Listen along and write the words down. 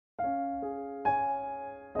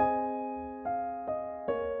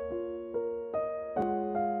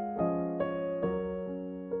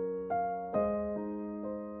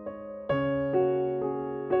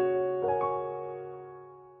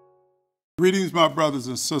Greetings, my brothers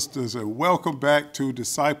and sisters, and welcome back to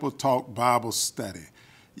Disciple Talk Bible Study.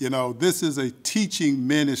 You know, this is a teaching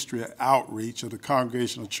ministry outreach of the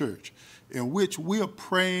Congregational Church in which we are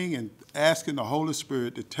praying and asking the Holy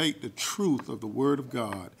Spirit to take the truth of the Word of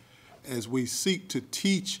God as we seek to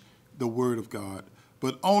teach the Word of God.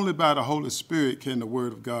 But only by the Holy Spirit can the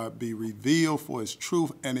Word of God be revealed for its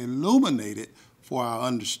truth and illuminated for our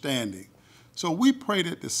understanding. So we pray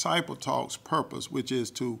that Disciple Talk's purpose, which is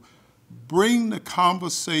to bring the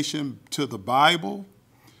conversation to the Bible,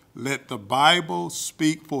 let the Bible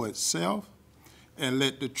speak for itself, and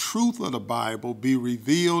let the truth of the Bible be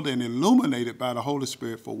revealed and illuminated by the Holy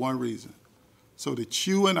Spirit for one reason, so that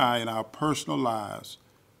you and I in our personal lives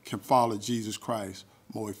can follow Jesus Christ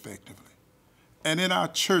more effectively. And in our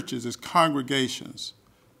churches as congregations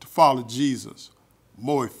to follow Jesus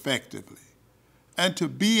more effectively and to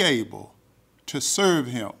be able to serve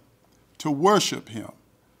him, to worship him,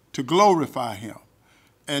 to glorify him,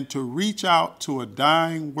 and to reach out to a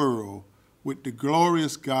dying world with the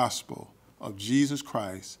glorious gospel of Jesus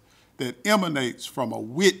Christ that emanates from a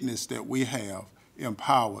witness that we have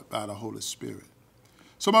empowered by the Holy Spirit.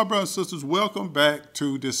 So my brothers and sisters, welcome back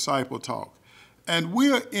to Disciple Talk. And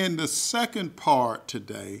we're in the second part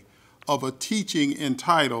today of a teaching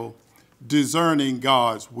entitled Discerning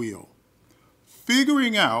God's Will.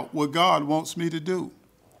 Figuring out what God wants me to do.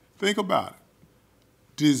 Think about it.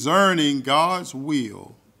 Discerning God's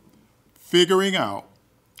will, figuring out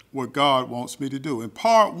what God wants me to do. In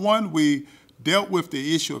part one, we dealt with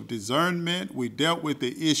the issue of discernment. We dealt with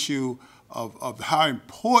the issue of how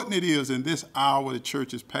important it is in this hour the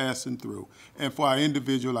church is passing through, and for our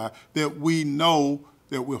individual life, that we know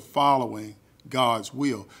that we're following God's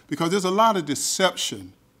will. Because there's a lot of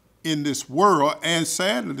deception in this world, and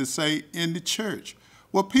sadly to say, in the church,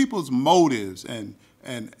 where people's motives and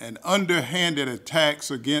underhanded attacks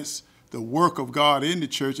against the work of God in the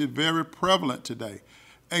church is very prevalent today.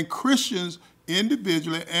 And Christians,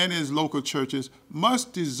 individually and as local churches,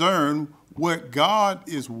 must discern what God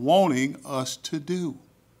is wanting us to do.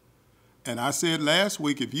 And I said last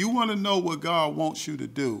week, if you want to know what God wants you to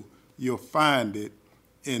do, you'll find it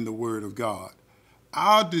in the Word of God.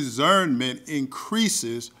 Our discernment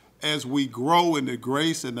increases as we grow in the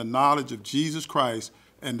grace and the knowledge of Jesus Christ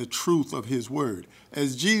and the truth of his word.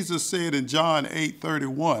 As Jesus said in John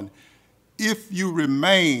 8:31, if you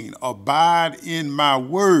remain, abide in my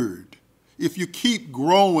word, if you keep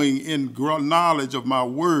growing in knowledge of my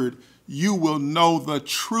word, you will know the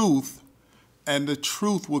truth, and the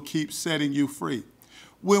truth will keep setting you free.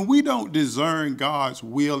 When we don't discern God's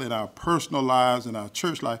will in our personal lives and our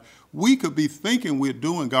church life, we could be thinking we're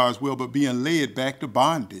doing God's will, but being led back to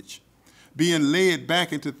bondage, being led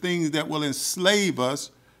back into things that will enslave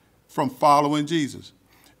us from following Jesus.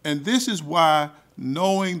 And this is why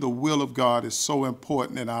knowing the will of God is so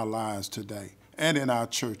important in our lives today and in our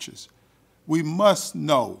churches. We must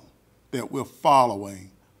know that we're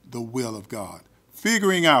following the will of God,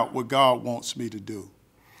 figuring out what God wants me to do.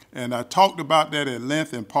 And I talked about that at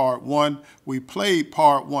length in part one. We played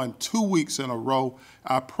part one 2 weeks in a row.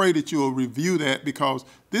 I pray that you will review that, because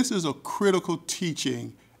this is a critical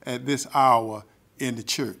teaching at this hour in the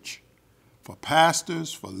church. For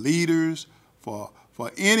pastors, for leaders, for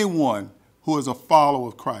anyone who is a follower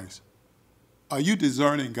of Christ. Are you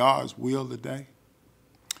discerning God's will today?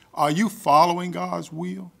 Are you following God's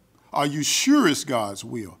will? Are you sure it's God's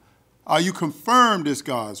will? Are you confirmed it's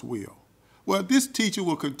God's will? Well, this teaching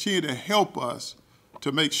will continue to help us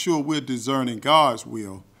to make sure we're discerning God's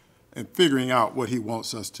will and figuring out what he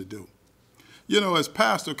wants us to do. You know, as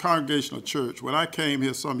pastor of Congregational Church, when I came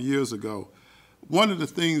here some years ago, one of the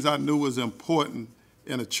things I knew was important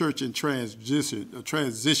in a church in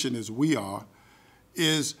transition as we are,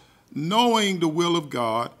 is knowing the will of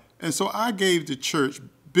God. And so I gave the church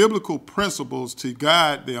biblical principles to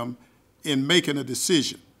guide them in making a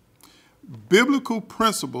decision. Biblical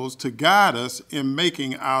principles to guide us in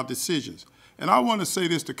making our decisions. And I want to say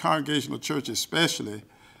this to Congregational Church especially,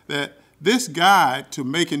 that this guide to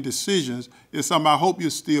making decisions is something I hope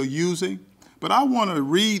you're still using, but I want to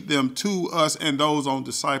read them to us and those on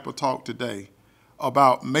Disciple Talk today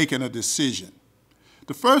about making a decision.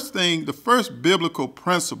 The first biblical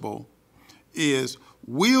principle is,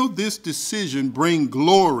 will this decision bring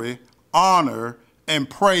glory, honor, and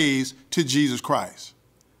praise to Jesus Christ?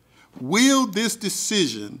 Will this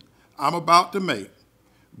decision I'm about to make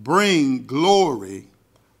bring glory,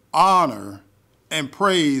 honor, and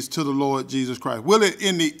praise to the Lord Jesus Christ? Will it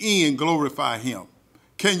in the end glorify him?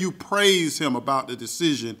 Can you praise him about the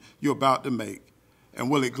decision you're about to make?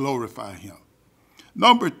 And will it glorify him?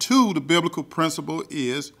 Number two, the biblical principle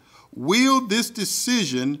is, will this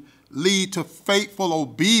decision lead to faithful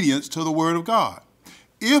obedience to the Word of God.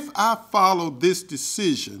 If I follow this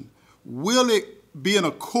decision, will it be in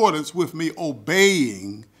accordance with me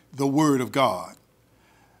obeying the Word of God?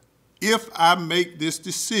 If I make this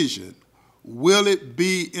decision, will it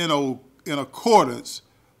be in accordance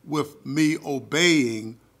with me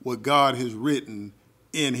obeying what God has written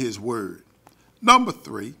in His Word? Number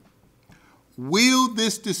 3, will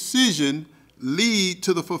this decision lead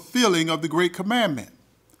to the fulfilling of the Great Commandment?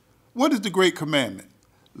 What is the Great Commandment?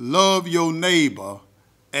 Love your neighbor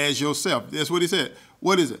as yourself. That's what He said.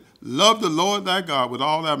 What is it? Love the Lord thy God with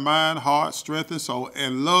all thy mind, heart, strength, and soul,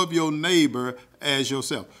 and love your neighbor as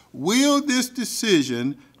yourself. Will this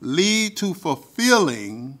decision lead to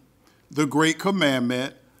fulfilling the Great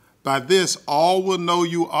Commandment? By this, all will know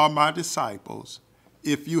you are my disciples,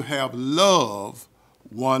 if you have love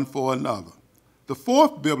one for another. The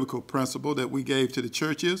 4th biblical principle that we gave to the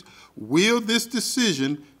church is, will this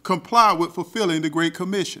decision comply with fulfilling the Great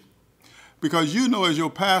Commission? Because you know, as your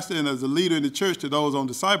pastor and as a leader in the church, to those on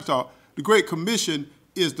Disciple Talk, the Great Commission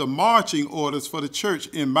is the marching orders for the church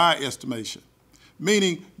in my estimation.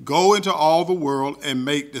 Meaning, go into all the world and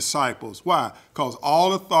make disciples. Why? Because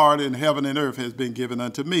all authority in heaven and earth has been given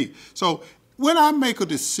unto me. So when I make a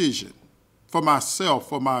decision for myself,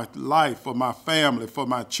 for my life, for my family, for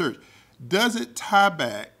my church, does it tie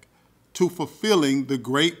back to fulfilling the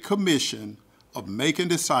Great Commission of making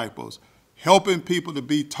disciples, helping people to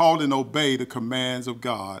be taught and obey the commands of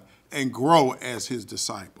God and grow as His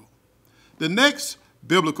disciple? The next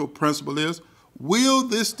biblical principle is, will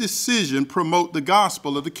this decision promote the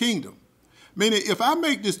gospel of the kingdom? Meaning, if I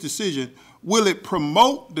make this decision, will it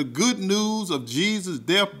promote the good news of Jesus'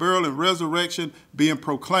 death, burial, and resurrection being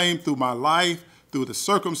proclaimed through my life, through the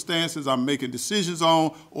circumstances I'm making decisions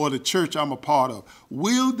on, or the church I'm a part of?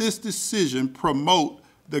 Will this decision promote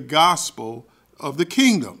the gospel of the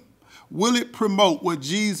kingdom? Will it promote what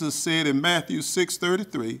Jesus said in Matthew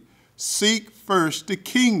 6:33, seek first the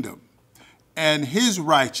kingdom and His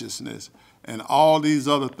righteousness, and all these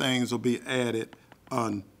other things will be added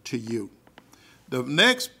unto you? The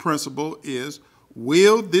next principle is,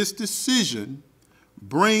 will this decision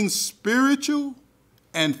bring spiritual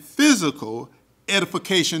and physical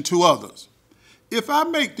edification to others? If I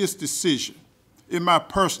make this decision in my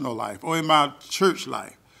personal life or in my church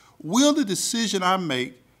life, will the decision I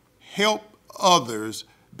make help others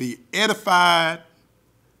be edified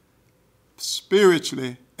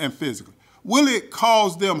spiritually and physically? Will it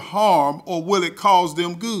cause them harm, or will it cause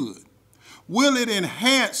them good? Will it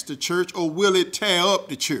enhance the church, or will it tear up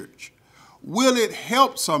the church? Will it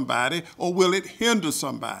help somebody, or will it hinder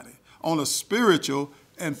somebody on a spiritual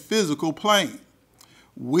and physical plane?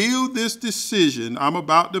 Will this decision I'm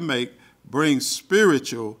about to make bring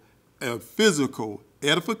spiritual and physical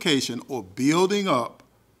edification or building up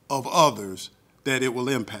of others that it will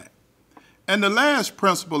impact? And the last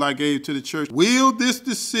principle I gave to the church, will this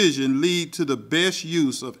decision lead to the best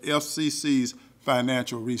use of FCC's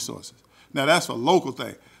financial resources? Now, that's a local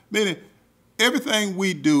thing, meaning everything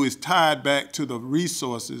we do is tied back to the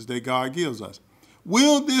resources that God gives us.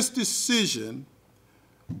 Will this decision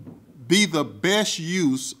be the best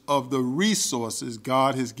use of the resources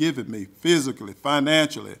God has given me, physically,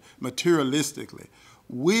 financially, materialistically?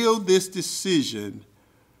 Will this decision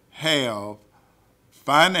have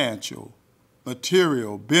financial,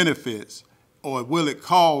 material benefits, or will it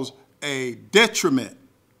cause a detriment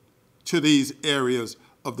to these areas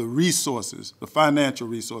of the resources, the financial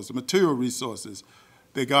resources, material resources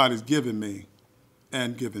that God has given me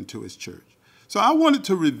and given to His church? So I wanted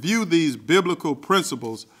to review these biblical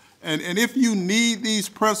principles, and if you need these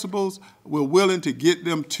principles, we're willing to get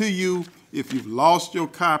them to you if you've lost your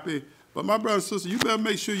copy. But my brother and sister, you better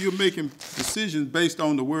make sure you're making decisions based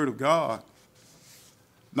on the Word of God,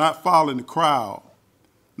 not following the crowd,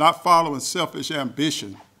 not following selfish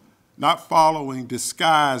ambition, not following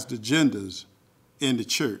disguised agendas in the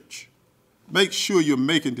church. Make sure you're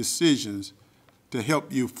making decisions to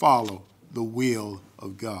help you follow the will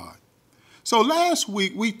of God. So last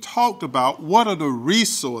week we talked about what are the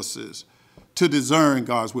resources to discern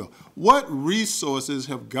God's will. What resources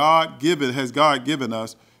has God given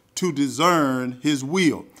us to discern His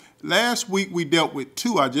will? Last week we dealt with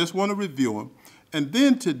 2. I just want to review them. And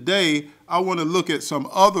then today I want to look at some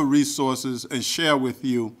other resources and share with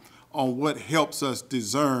you on what helps us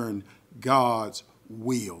discern God's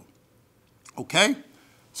will. Okay?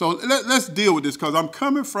 So let's deal with this, because I'm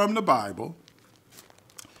coming from the Bible.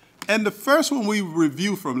 And the first one we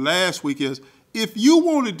reviewed from last week is, if you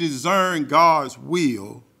want to discern God's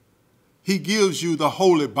will, He gives you the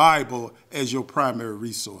Holy Bible as your primary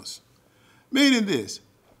resource. Meaning this,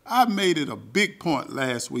 I made it a big point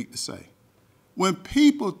last week to say, when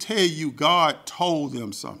people tell you God told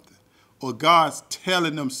them something, or God's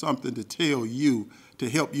telling them something to tell you to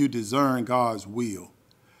help you discern God's will,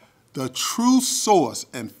 the true source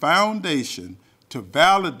and foundation to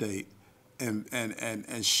validate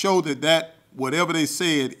and show that whatever they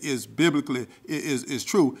said is biblically is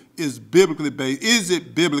true is biblically based. Is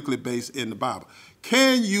it biblically based in the Bible?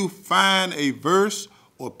 Can you find a verse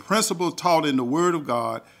or principle taught in the Word of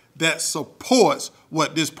God that supports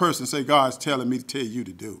what this person say God's telling me to tell you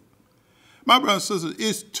to do? My brothers and sisters,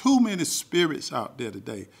 it's too many spirits out there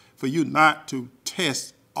today for you not to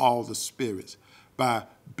test all the spirits by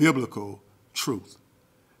biblical truth.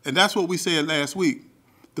 And that's what we said last week.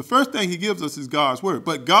 The first thing he gives us is God's word,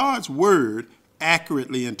 but God's word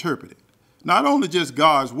accurately interpreted. Not only just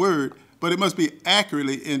God's word, but it must be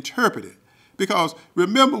accurately interpreted. Because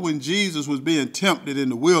remember when Jesus was being tempted in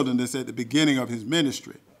the wilderness at the beginning of his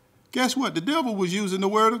ministry, guess what? The devil was using the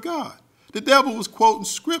word of God. The devil was quoting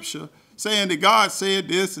scripture saying that God said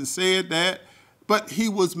this and said that, but he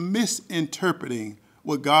was misinterpreting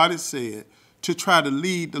what God had said to try to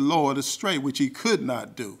lead the Lord astray, which he could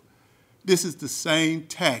not do. This is the same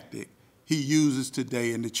tactic he uses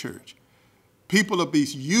today in the church. People will be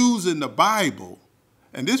using the Bible,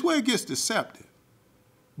 and this is where it gets deceptive,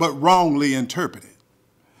 but wrongly interpreted.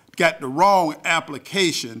 Got the wrong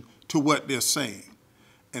application to what they're saying.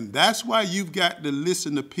 And that's why you've got to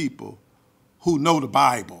listen to people who know the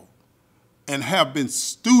Bible and have been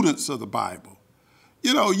students of the Bible.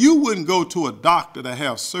 You know, you wouldn't go to a doctor to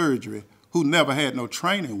have surgery who never had no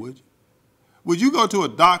training, would you? Would you go to a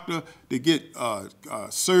doctor to get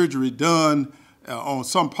surgery done on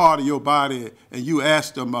some part of your body and you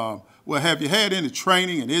ask them, well, have you had any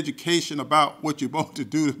training and education about what you're going to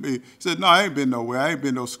do to me? He said, no, I ain't been nowhere. I ain't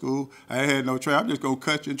been no school. I ain't had no training. I'm just going to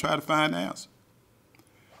cut you and try to find the answer.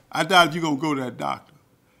 I doubt if you're going to go to that doctor.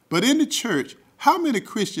 But in the church, how many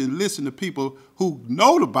Christians listen to people who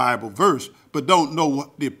know the Bible verse but don't know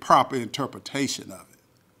what the proper interpretation of it?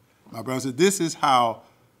 My brother, this is how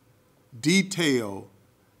detailed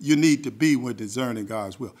you need to be when discerning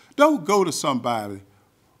God's will. Don't go to somebody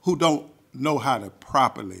who don't know how to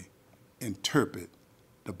properly interpret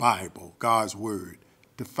the Bible, God's word,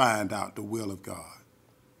 to find out the will of God.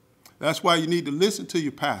 That's why you need to listen to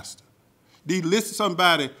your pastor. You need to listen to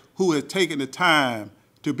somebody who has taken the time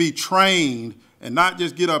to be trained and not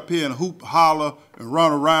just get up here and hoop, holler, and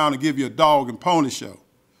run around and give you a dog and pony show,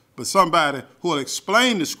 but somebody who will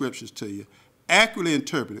explain the scriptures to you, accurately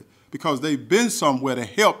interpret it, because they've been somewhere to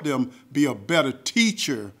help them be a better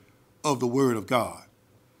teacher of the Word of God.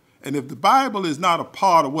 And if the Bible is not a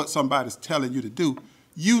part of what somebody's telling you to do,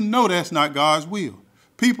 you know that's not God's will.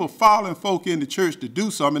 People following folk in the church to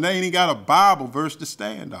do something, and they ain't even got a Bible verse to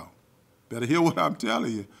stand on. Better hear what I'm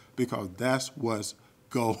telling you, because that's what's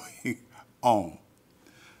going on.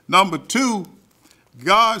 Number two,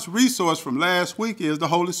 God's resource from last week is the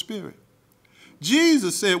Holy Spirit.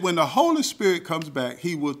 Jesus said when the Holy Spirit comes back,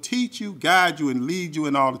 he will teach you, guide you, and lead you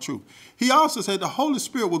in all the truth. He also said the Holy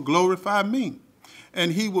Spirit will glorify me,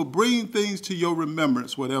 and he will bring things to your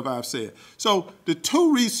remembrance, whatever I've said. So the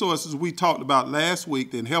two resources we talked about last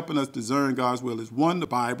week in helping us discern God's will is one, the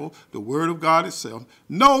Bible, the Word of God itself.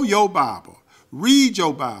 Know your Bible. Read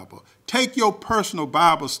your Bible. Take your personal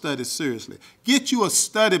Bible study seriously. Get you a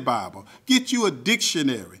study Bible. Get you a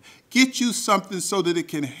dictionary. Get you something so that it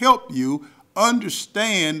can help you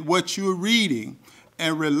understand what you're reading,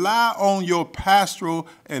 and rely on your pastoral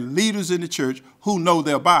and leaders in the church who know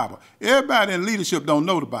their Bible. Everybody in leadership don't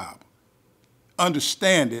know the Bible,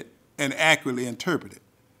 understand it, and accurately interpret it.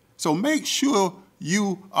 So make sure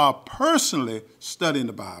you are personally studying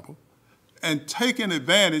the Bible and taking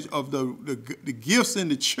advantage of the gifts in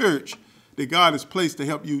the church that God has placed to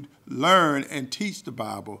help you learn and teach the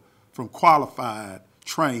Bible from qualified,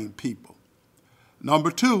 trained people.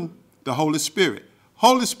 Number two, the Holy Spirit.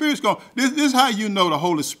 Holy Spirit's going, this is how you know the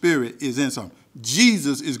Holy Spirit is in something.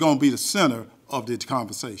 Jesus is going to be the center of the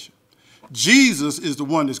conversation. Jesus is the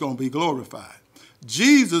one that's going to be glorified.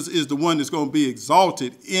 Jesus is the one that's going to be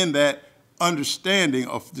exalted in that understanding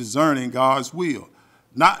of discerning God's will.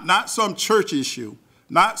 Not some church issue,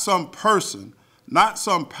 not some person, not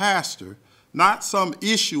some pastor, not some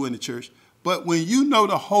issue in the church, but when you know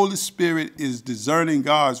the Holy Spirit is discerning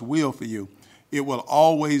God's will for you, it will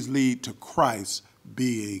always lead to Christ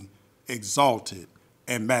being exalted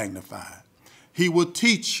and magnified. He will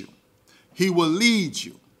teach you. He will lead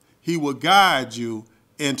you. He will guide you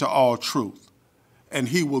into all truth. And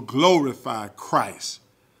he will glorify Christ.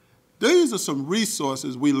 These are some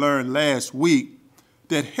resources we learned last week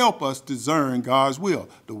that help us discern God's will.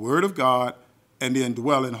 The Word of God and the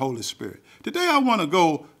indwelling Holy Spirit. Today I want to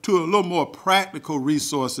go to a little more practical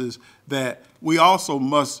resources that we also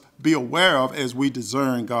must be aware of as we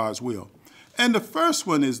discern God's will. And the first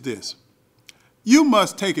one is this. You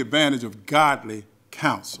must take advantage of godly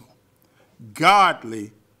counsel.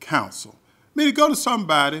 Godly counsel. Meaning go to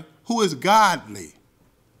somebody who is godly.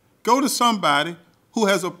 Go to somebody who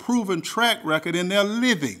has a proven track record in their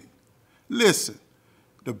living. Listen,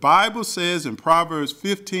 the Bible says in Proverbs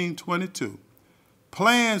 15:22,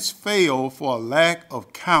 plans fail for a lack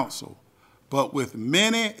of counsel, but with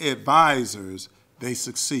many advisors they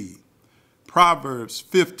succeed. Proverbs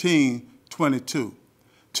 15:22.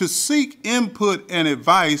 To seek input and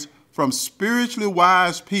advice from spiritually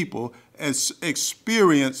wise people and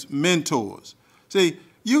experienced mentors. See,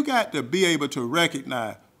 you got to be able to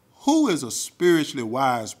recognize who is a spiritually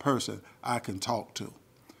wise person I can talk to.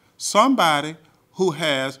 Somebody who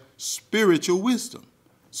has spiritual wisdom,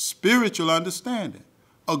 spiritual understanding,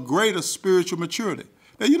 a greater spiritual maturity.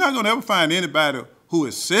 Now, you're not going to ever find anybody who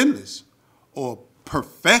is sinless or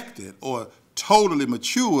perfected or totally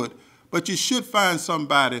matured, but you should find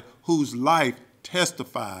somebody whose life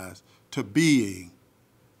testifies to being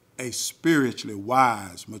a spiritually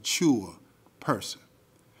wise, mature person.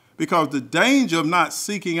 Because the danger of not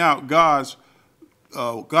seeking out God's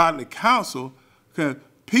godly counsel,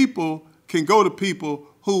 people can go to people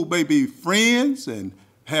who may be friends and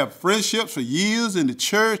have friendships for years in the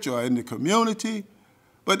church or in the community,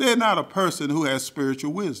 but they're not a person who has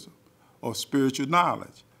spiritual wisdom or spiritual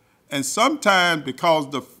knowledge. And sometimes because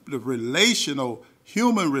the relational,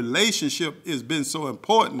 human relationship has been so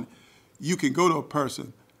important, you can go to a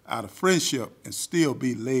person out of friendship and still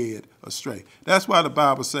be led astray. That's why the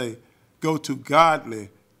Bible says, go to godly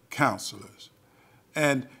counselors.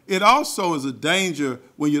 And it also is a danger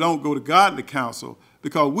when you don't go to godly counsel,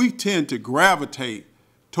 because we tend to gravitate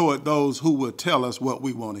toward those who will tell us what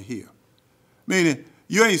we want to hear. Meaning,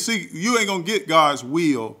 you ain't gonna get God's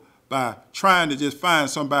will by trying to just find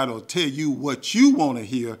somebody who'll tell you what you want to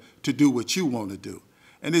hear to do what you want to do.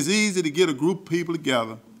 And it's easy to get a group of people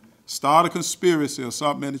together, start a conspiracy or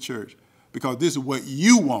something in the church, because this is what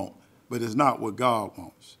you want, but it's not what God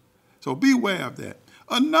wants. So beware of that.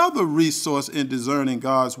 Another resource in discerning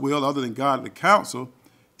God's will, other than godly counsel,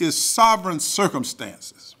 is sovereign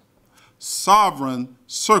circumstances. Sovereign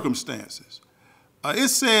circumstances. It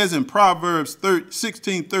says in Proverbs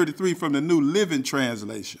 16:33 from the New Living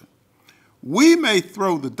Translation, we may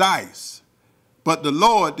throw the dice, but the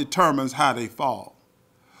Lord determines how they fall.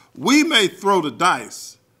 We may throw the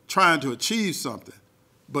dice trying to achieve something,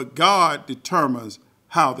 but God determines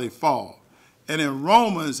how they fall. And in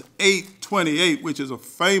Romans 8:28, which is a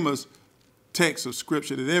famous text of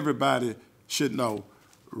scripture that everybody should know,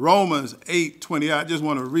 Romans 8:28, I just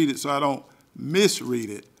want to read it so I don't misread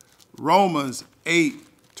it. Romans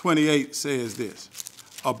 8:28 says this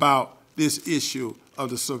about this issue of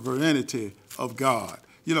the sovereignty of God.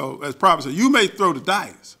 You know, as Proverbs says, you may throw the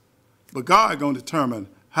dice, but God is going to determine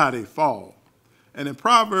how they fall. And in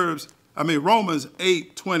Romans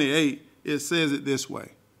 8:28, it says it this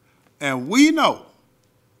way. And we know,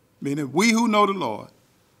 meaning we who know the Lord,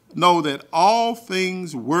 know that all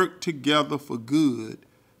things work together for good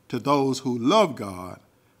to those who love God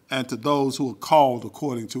and to those who are called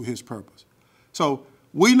according to his purpose. So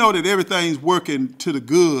we know that everything's working to the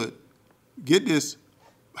good. Get this,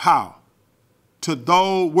 how? To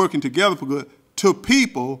those working together for good, to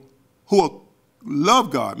people who love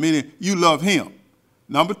God, meaning you love him.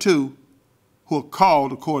 Number two, who are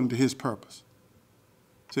called according to his purpose.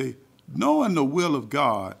 See, knowing the will of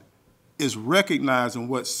God is recognizing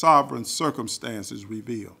what sovereign circumstances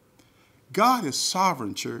reveal. God is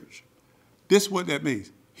sovereign, church. This is what that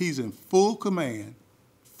means. He's in full command,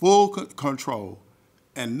 full control,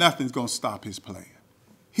 and nothing's going to stop his plan.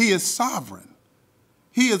 He is sovereign.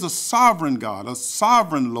 He is a sovereign God, a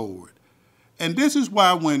sovereign Lord. And this is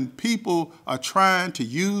why when people are trying to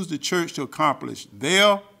use the church to accomplish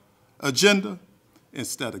their agenda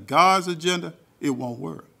instead of God's agenda, it won't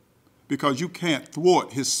work, because you can't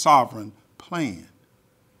thwart his sovereign plan.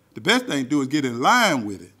 The best thing to do is get in line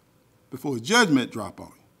with it before judgment drop on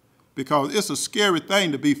you, because it's a scary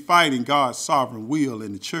thing to be fighting God's sovereign will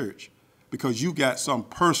in the church because you got some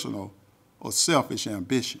personal or selfish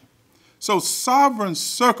ambition. So sovereign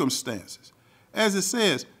circumstances, as it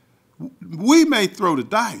says, we may throw the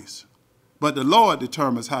dice, but the Lord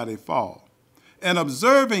determines how they fall. And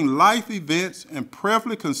observing life events and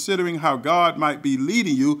prayerfully considering how God might be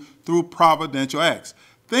leading you through providential acts.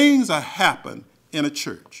 Things are happening in a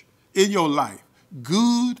church, in your life,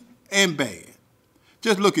 good and bad.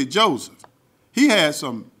 Just look at Joseph. He had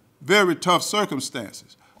some very tough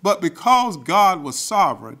circumstances, But because God was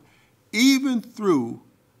sovereign, even through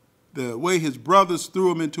the way his brothers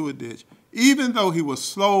threw him into a ditch, even though he was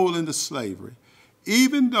sold into slavery,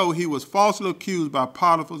 even though he was falsely accused by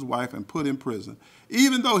Potiphar's wife and put in prison,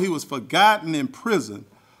 even though he was forgotten in prison,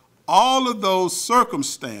 all of those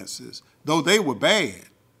circumstances, though they were bad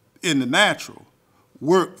in the natural,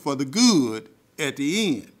 worked for the good at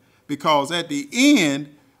the end. Because at the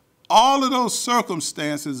end, all of those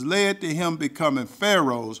circumstances led to him becoming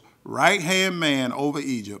Pharaoh's right-hand man over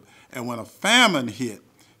Egypt. And when a famine hit,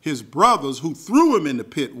 his brothers, who threw him in the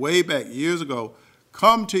pit way back years ago,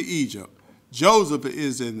 come to Egypt. Joseph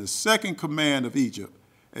is in the second command of Egypt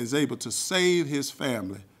and is able to save his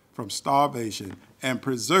family from starvation and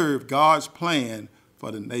preserve God's plan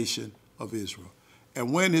for the nation of Israel.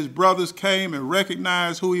 And when his brothers came and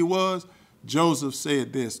recognized who he was, Joseph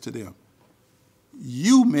said this to them: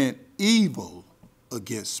 "You meant evil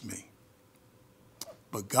against me,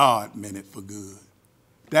 but God meant it for good."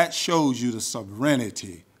 That shows you the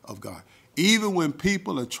sovereignty of God. Even when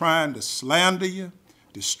people are trying to slander you,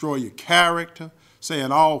 destroy your character,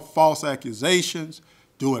 saying all false accusations,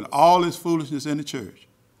 doing all this foolishness in the church,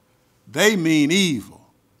 they mean evil,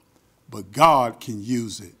 but God can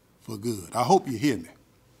use it for good. I hope you hear me.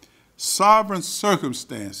 Sovereign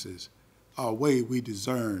circumstances are a way we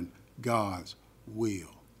discern God's will.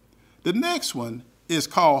 The next one is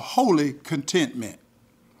called holy contentment.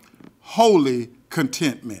 Holy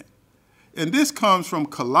contentment. And this comes from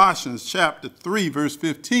Colossians chapter 3, verse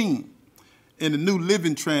 15, in the New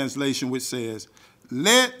Living Translation, which says,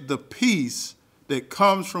 "Let the peace that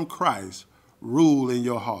comes from Christ rule in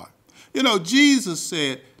your heart." You know, Jesus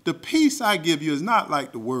said, the peace I give you is not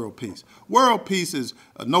like the world peace. World peace is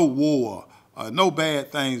no war, no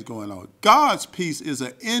bad things going on. God's peace is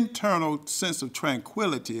an internal sense of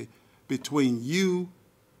tranquility between you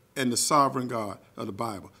and the sovereign God of the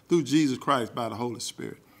Bible through Jesus Christ by the Holy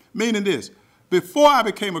Spirit. Meaning this: before I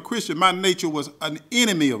became a Christian, my nature was an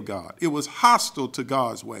enemy of God. It was hostile to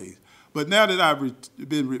God's ways. But now that I've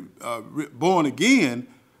been born again,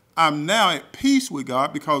 I'm now at peace with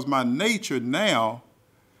God because my nature now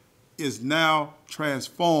is now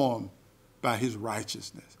transformed by his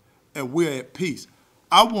righteousness. And we're at peace.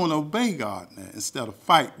 I want to obey God now instead of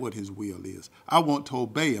fight what his will is. I want to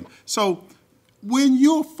obey him. So when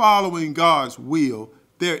you're following God's will,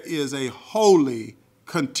 there is a holy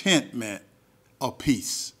contentment of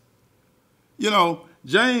peace. You know,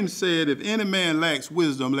 James said, if any man lacks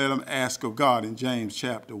wisdom, let him ask of God in James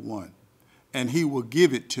chapter 1, and he will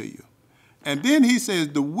give it to you. And then he says,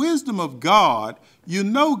 the wisdom of God, you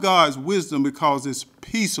know God's wisdom because it's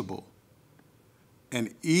peaceable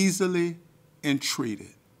and easily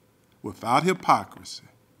entreated, without hypocrisy.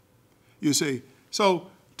 You see, so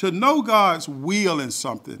to know God's will in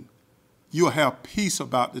something, you'll have peace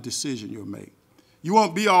about the decision you'll make. You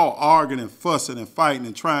won't be all arguing and fussing and fighting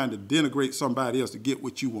and trying to denigrate somebody else to get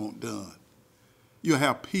what you want done. You'll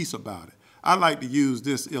have peace about it. I like to use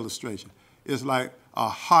this illustration. It's like a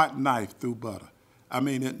hot knife through butter. I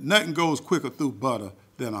mean, nothing goes quicker through butter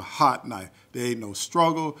than a hot knife. There ain't no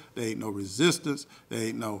struggle. There ain't no resistance. There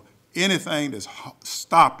ain't no anything that's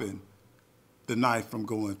stopping the knife from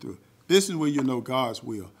going through. This is when you know God's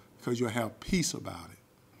will, because you'll have peace about it.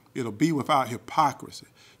 It'll be without hypocrisy.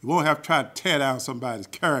 You won't have to try to tear down somebody's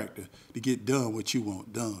character to get done what you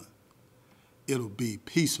want done. It'll be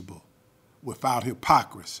peaceable without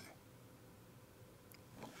hypocrisy.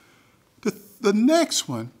 The next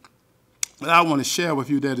one that I want to share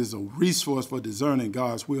with you that is a resource for discerning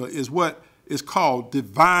God's will is what is called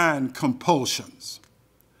divine compulsions.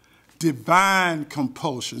 Divine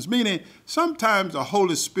compulsions, meaning sometimes the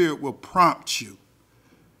Holy Spirit will prompt you.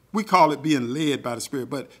 We call it being led by the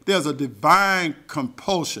Spirit, but there's a divine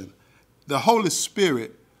compulsion. The Holy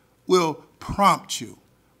Spirit will prompt you,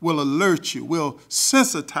 will alert you, will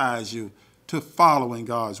sensitize you to following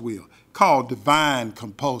God's will, called divine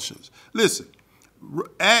compulsions. Listen,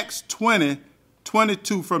 Acts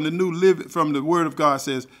 20:22 from the Word of God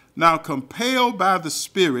says, "Now compelled by the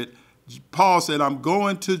Spirit," Paul said, "I'm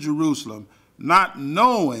going to Jerusalem, not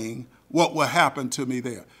knowing what will happen to me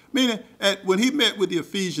there." Meaning, when he met with the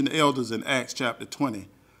Ephesian elders in Acts chapter 20,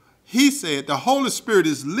 he said, the Holy Spirit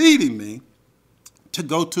is leading me to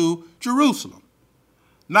go to Jerusalem,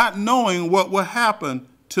 not knowing what will happen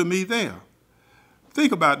to me there.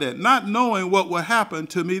 Think about that, not knowing what will happen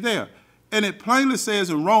to me there. And it plainly says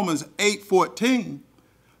in Romans 8:14,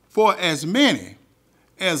 "For as many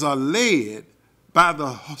as are led by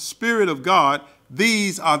the Spirit of God,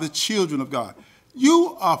 these are the children of God."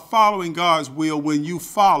 You are following God's will when you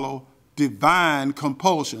follow divine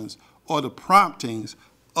compulsions or the promptings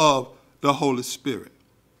of the Holy Spirit.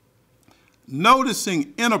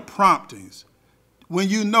 Noticing inner promptings. When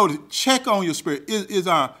you notice, check on your spirit.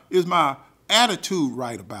 Is my attitude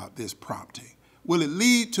right about this prompting? Will it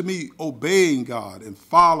lead to me obeying God and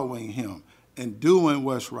following him and doing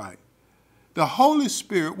what's right? The Holy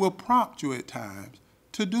Spirit will prompt you at times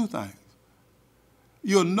to do things.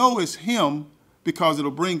 You'll know it's him because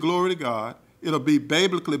it'll bring glory to God. It'll be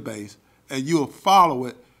biblically based, and you'll follow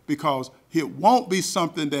it because it won't be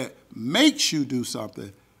something that makes you do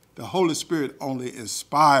something. The Holy Spirit only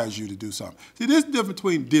inspires you to do something. See, there's a difference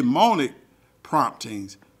between demonic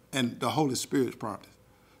promptings and the Holy Spirit's promptings.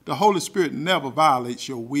 The Holy Spirit never violates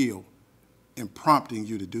your will in prompting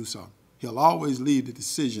you to do something. He'll always leave the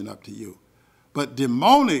decision up to you. But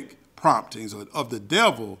demonic promptings of the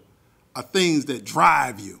devil are things that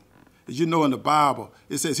drive you. As you know in the Bible,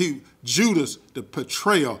 it says Judas, the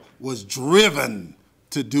betrayer, was driven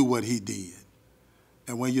to do what he did.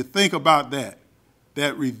 And when you think about that,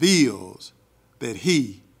 that reveals that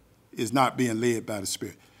he is not being led by the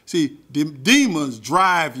Spirit. See, demons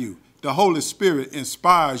drive you. The Holy Spirit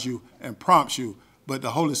inspires you and prompts you, but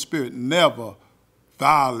the Holy Spirit never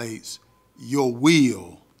violates your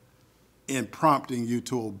will in prompting you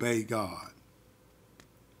to obey God.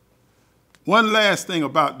 One last thing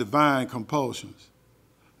about divine compulsions.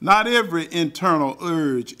 Not every internal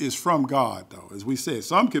urge is from God, though. As we said,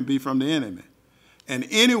 some can be from the enemy. And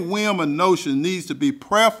any whim or notion needs to be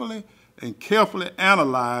prayerfully and carefully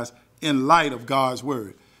analyzed in light of God's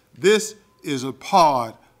word. This is a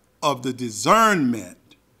part of the discernment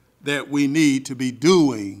that we need to be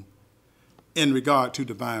doing in regard to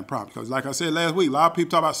divine prompting. Because like I said last week, a lot of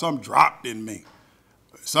people talk about something dropped in me.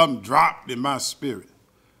 Something dropped in my spirit.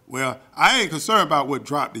 Well, I ain't concerned about what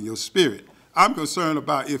dropped in your spirit. I'm concerned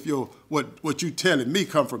about if what you telling me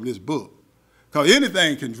come from this book. Because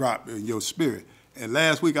anything can drop in your spirit. And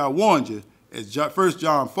last week I warned you, as 1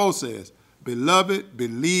 John 4 says, "Beloved,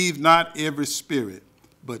 believe not every spirit,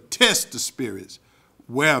 but test the spirits,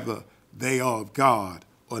 whether they are of God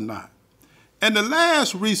or not." And the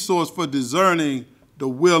last resource for discerning the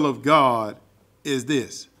will of God is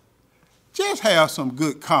this. Just have some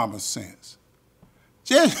good common sense.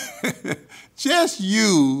 Just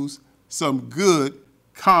use some good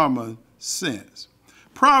common sense.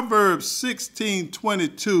 Proverbs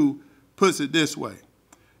 16:22 puts it this way.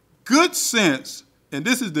 Good sense, and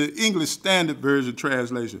this is the English Standard Version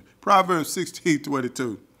translation, Proverbs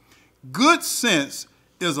 16:22. Good sense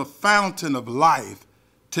is a fountain of life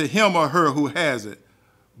to him or her who has it,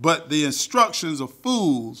 but the instructions of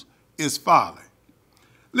fools is folly.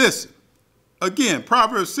 Listen, again,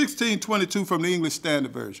 Proverbs 16:22 from the English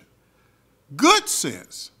Standard Version. Good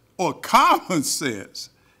sense or common sense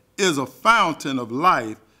is a fountain of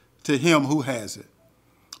life to him who has it,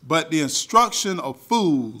 but the instruction of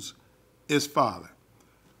fools is folly.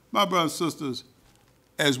 My brothers and sisters,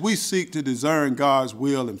 as we seek to discern God's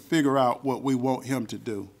will and figure out what we want him to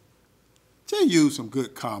do, just use some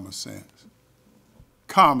good common sense.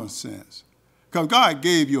 Common sense. Because God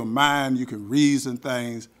gave you a mind, you can reason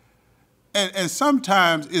things, and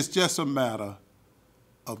sometimes it's just a matter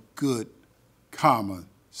of good common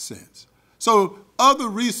sense. So other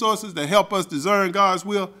resources that help us discern God's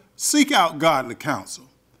will, seek out godly counsel.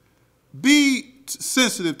 Be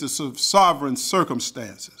sensitive to sovereign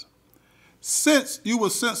circumstances. You will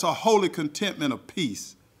sense a holy contentment of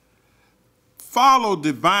peace. Follow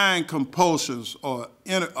divine compulsions or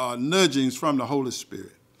nudgings from the Holy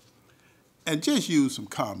Spirit. And just use some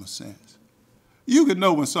common sense. You can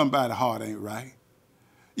know when somebody's heart ain't right.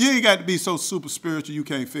 You ain't got to be so super spiritual you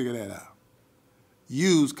can't figure that out.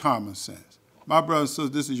 Use common sense. My brothers and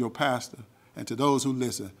sisters, this is your pastor, and to those who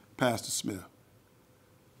listen, Pastor Smith.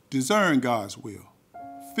 Discern God's will.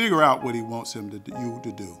 Figure out what he wants you to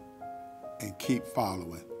do, and keep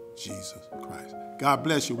following Jesus Christ. God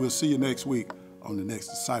bless you. We'll see you next week on the next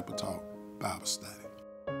Disciple Talk Bible Study.